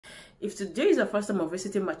If today is the first time of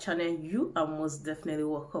visiting my channel, you are most definitely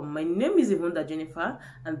welcome. My name is Ihunda Jennifer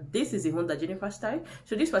and this is Ihunda Jennifer Style.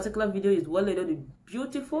 So this particular video is well loaded with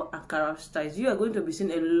beautiful Ankara styles. You are going to be seeing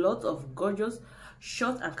a lot of gorgeous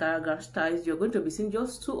short Ankara gown styles. You're going to be seeing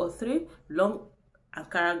just 2 or 3 long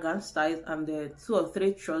Ankara gown styles and 2 or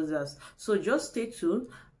 3 trousers. So just stay tuned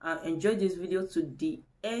and enjoy this video to the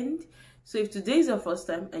end. So if today is your first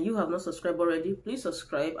time and you have not subscribed already, please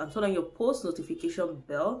subscribe and turn on your post notification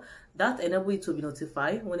bell. That enables you to be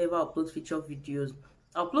notified whenever I upload feature videos.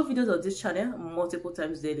 I upload videos on this channel multiple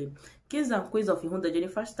times daily. Kings and queens of Ihunda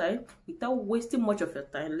Jennifer Style, without wasting much of your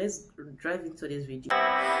time, let's drive into this video.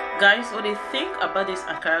 Guys, what do you think about this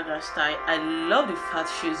Ankara gown style? I love the fat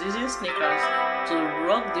shoes using sneakers to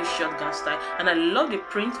rock this short gown style, and I love the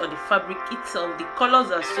print on the fabric itself. The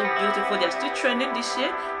colors are so beautiful. They are still trending this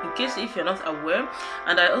year, in case if you're not aware.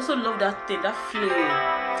 And I also love that thing, that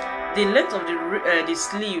flare. The length of the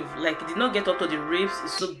sleeve, like it did not get up to the ribs,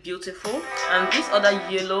 is so beautiful. And this other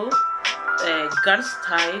yellow gown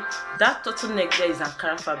style, that turtleneck there is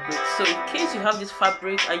Ankara fabric. So in case you have this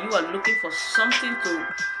fabric and you are looking for something to,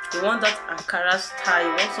 you want that Ankara style,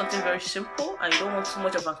 you want something very simple and you don't want too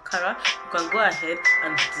much of Ankara, you can go ahead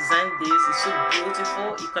and design this. It's so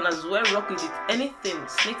beautiful. You can as well rock it with anything.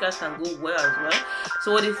 Sneakers can go well as well.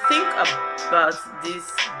 So what do you think about this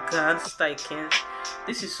gown style, Kings?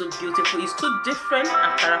 This is so beautiful. It's 2 different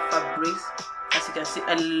Ankara fabrics. As you can see,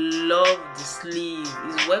 I love the sleeve.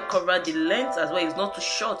 It's well covered. The length as well is not too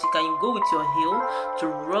short. You can go with your heel to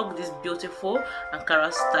rock this beautiful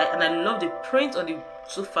Ankara style. And I love the print on the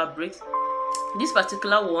 2 fabrics. This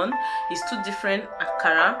particular one is 2 different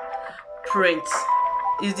Ankara prints.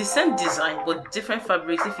 It's the same design but different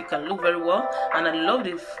fabrics, if you can look very well. And I love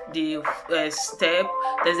the step.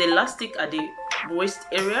 There's elastic at the waist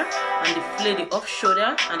area and the flare, the off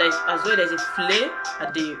shoulder, and as well there's a flare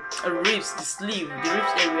at the ribs, the sleeve, the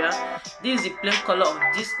ribs area. This is the plain color of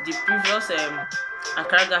the previous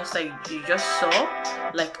Ankara gown style you just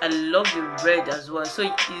saw. Like, I love the red as well. So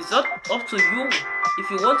it's up to you. If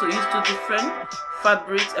you want to use 2 different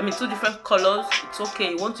fabrics, 2 different colors, it's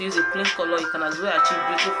okay. You want to use a plain color, you can as well achieve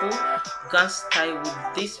beautiful gown style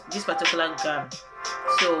with this particular gown.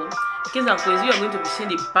 So kings and queens, you are going to be seeing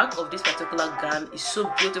the back of this particular gown. It's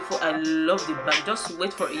so beautiful. I love the back. Just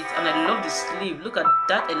wait for it. And I love the sleeve. Look at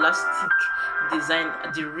that elastic design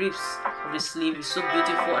at the ribs of the sleeve. It's so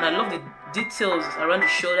beautiful. And I love the details around the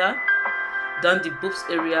shoulder, down the boobs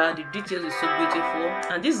area. The details is so beautiful.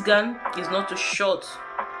 And this gown is not too short.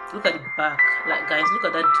 Look at the back. Like, guys, look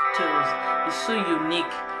at that details. It's so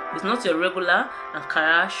unique. It's not your regular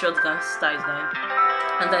Ankara short gown style, guys.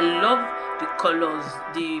 And I love the colors.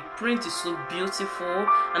 The print is so beautiful,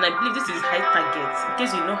 and I believe this is high target. In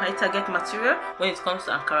case you know high target material when it comes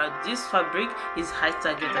to Ankara, this fabric is high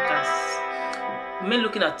target. Men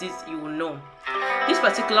looking at this, you will know. This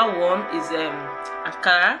particular one is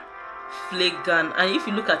Ankara flake gown, and if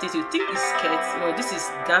you look at it, you think it's skirt. No, this is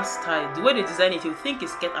gown style. The way they design it, you think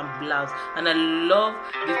it's skirt and blouse. And I love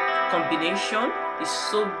the combination. It's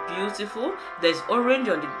so beautiful. There's orange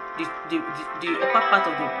on the upper part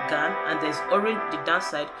of the gown, and there's orange the down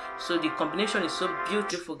side. So the combination is so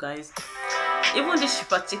beautiful, guys. Even this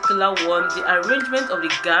particular one, the arrangement of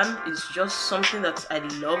the gown is just something that I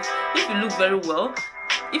love. If you look very well,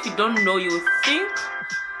 if you don't know, you will think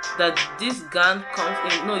that this gown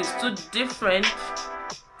comes in, no, it's 2 different,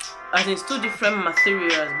 as in it's 2 different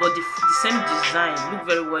materials, but the same design. Look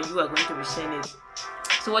very well, you are going to be seeing it.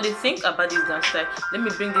 So what do you think about this gown style? Let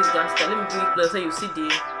me bring this gown style, let me bring it closer. You see the,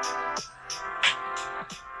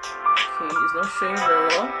 okay, it's not showing very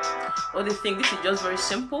well. What do you think? This is just very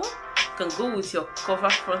simple. You can go with your cover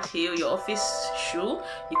front heel, your office shoe.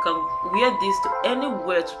 You can wear this to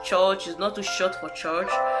anywhere, to church. It's not too short for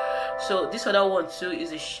church. So this other one too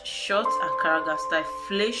is a short Ankara gown style,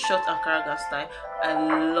 flare short Ankara gown style. I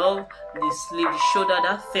love the sleeve, the shoulder,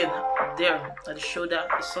 that thing there at the shoulder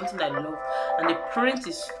is something I love. And the print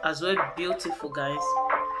is as well beautiful, guys.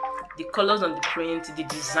 The colors on the print, the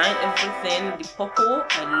design, everything, the purple,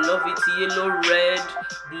 I love it. Yellow, red,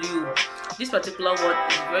 blue. This particular one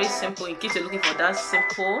is very simple. In case you're looking for that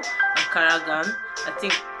simple Ankara gown, I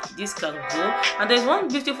think this can go. And there's one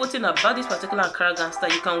beautiful thing about this particular Ankara gown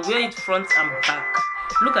style. You can wear it front and back.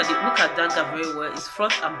 Look at that gown very well. It's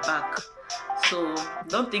front and back. So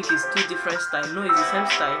don't think it's 2 different styles. No, it's the same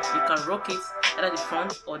style. You can rock it either the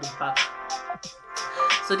front or the back.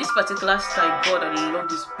 So this particular style, God, I love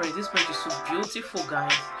this print. This print is so beautiful,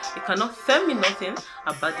 guys. You cannot tell me nothing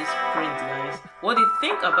about this print, guys. What do you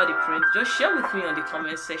think about the print? Just share with me on the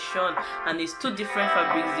comment section. And it's 2 different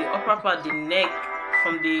fabrics. The upper part, the neck,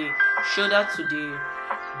 from the shoulder to the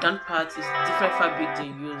down part is different fabric they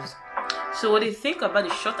use. So what do you think about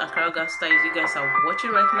the short Ankara gown styles you guys are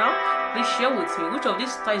watching right now? Please share with me which of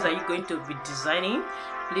these styles are you going to be designing.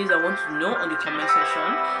 Please, I want to know on the comment section.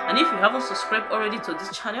 And if you haven't subscribed already to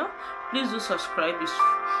this channel, please do subscribe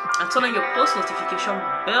and turn on your post notification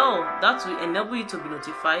bell. That will enable you to be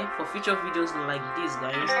notified for future videos like this,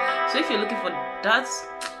 guys. So if you're looking for that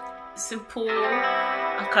simple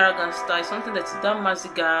Ankara gown style, something that's that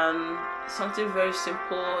Mazigan, something very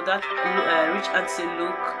simple, that rich auntie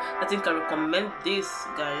look, I think I recommend this,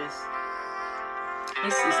 guys.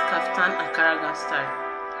 This is kaftan Ankara gown style.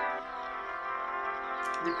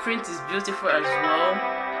 The print is beautiful as well,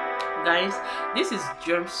 guys. This is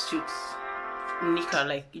jumpsuit knicker,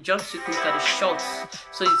 like jumpsuit knicker, the shorts.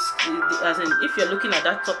 So it's as in, if you're looking at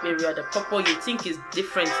that top area, the purple you think is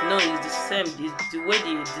different. No, it's the same. The way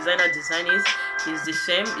the designer design is the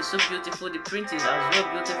same. It's so beautiful. The print is as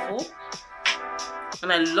well beautiful,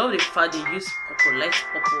 and I love the fact they use purple, light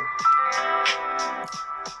purple.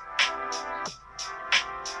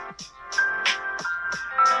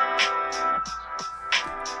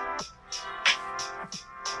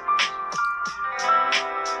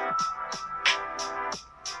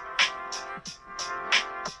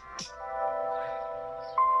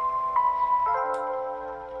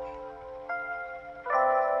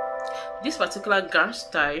 This particular gown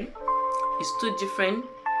style is two different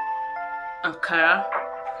Ankara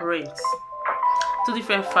prints, two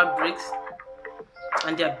different fabrics,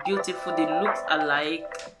 and they are beautiful. They look alike.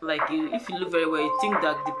 Like if you look very well, you think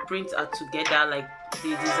that the prints are together, like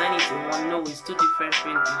they design it in one. No, it's two different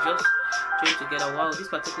prints. It's just joined together. Wow, this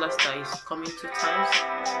particular style is coming 2 times.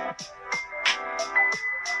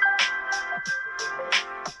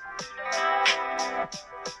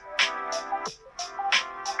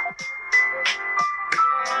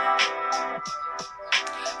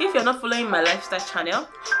 If you're not following my lifestyle channel,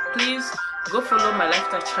 please go follow my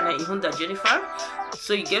lifestyle channel Ihunda Jennifer,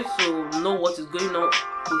 so you get to know what is going on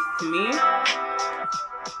with me.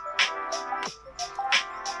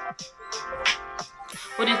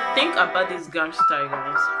 What do you think about this gown style,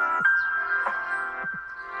 guys?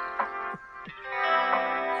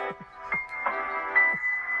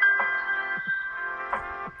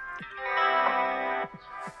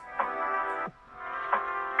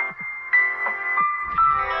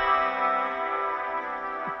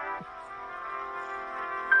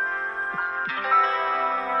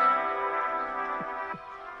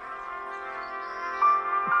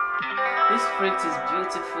 This print is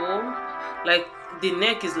beautiful. Like the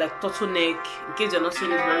neck is like turtleneck. In case you're not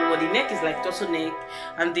seeing it very well, the neck is like turtleneck,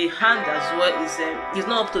 and the hand as well is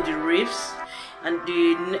not up to the ribs. And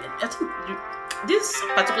I think this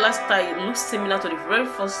particular style looks similar to the very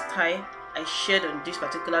first style I shared on this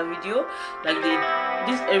particular video. Like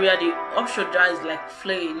this area, the up shoulder is like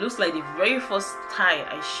flay. It looks like the very first style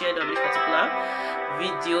I shared on this particular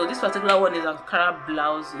video. This particular one is Ankara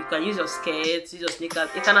blouse. You can use your skirts, use your sneakers.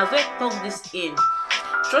 You can as well tuck this in.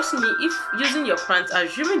 Trust me, if using your pants,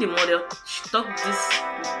 assuming the model tuck this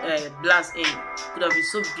blouse in, could have been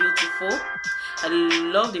so beautiful. I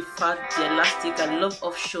love the fact the elastic. I love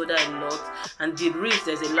off shoulder a lot, and the ribs.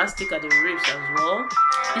 There's elastic at the ribs as well.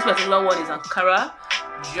 This particular one is Ankara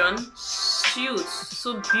jumpsuit.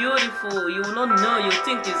 So beautiful. You will not know. You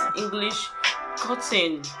think it's English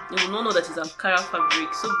cotton. You will not know that it's Ankara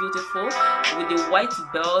fabric. So beautiful, with the white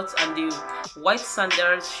belt and the white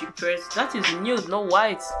sandals she wears. That is nude, not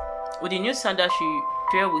white. With the new sandals she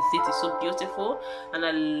pair with it is so beautiful, and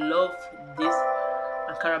I love this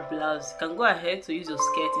Ankara blouse. You can go ahead to use your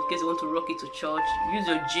skirt in case you want to rock it to church. Use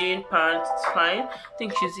your jean pants, it's fine. I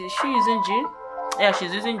think is she using jean? Yeah,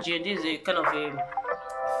 she's using jean. This is a kind of a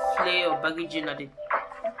flay or baggy jean at the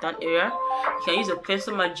down area. You can use a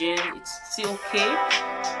pencil jean, it's still okay.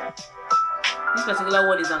 This particular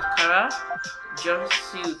one is Ankara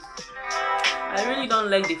jumpsuit. I really don't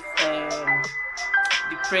like the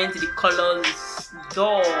print, the colors. It's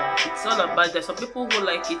dull. It's all about that. Some people who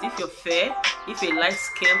like it. If you're fair, if you're a light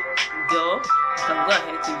skinned girl, you can go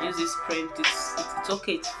ahead to use this print. It's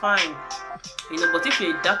okay, it's fine, you know. But if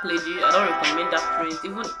you're a dark lady, I don't recommend that print.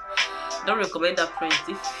 Even don't recommend that print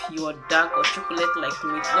if you are dark or chocolate like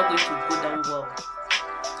me. It's not going to go down well.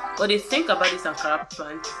 What do you think about this Ankara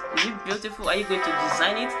pant? Is it beautiful? Are you going to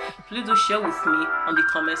design it? Please do share with me on the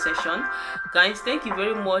comment section. Guys, thank you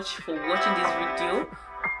very much for watching this video.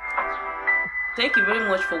 Thank you very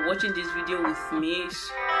much for watching this video with me.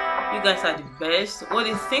 You guys are the best. What do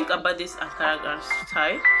you think about this Ankara gown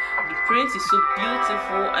style? The print is so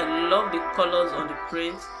beautiful. I love the colors on the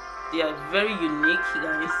print. They are very unique,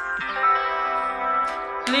 guys.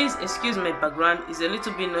 Please excuse my background, it's a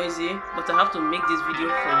little bit noisy, but I have to make this video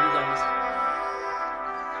for you guys.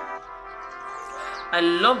 I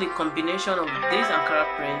love the combination of this Ankara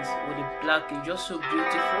prints with the black. It's just so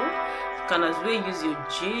beautiful. You can as well use your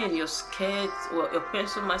jean, your skirt, or your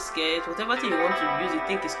pencil my skirt, whatever thing you want to use, you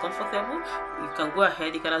think is comfortable, you can go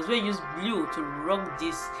ahead. You can as well use blue to rock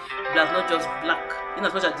this black, not just black. In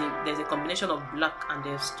as much as there's a combination of black and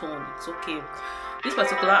there's stone, it's okay. This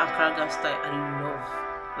particular Ankara style I love.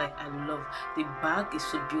 Like, I love the back is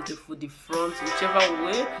so beautiful, the front, whichever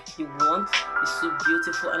way you want, is so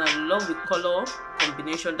beautiful. And I love the color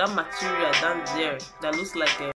combination, that material down there that looks like a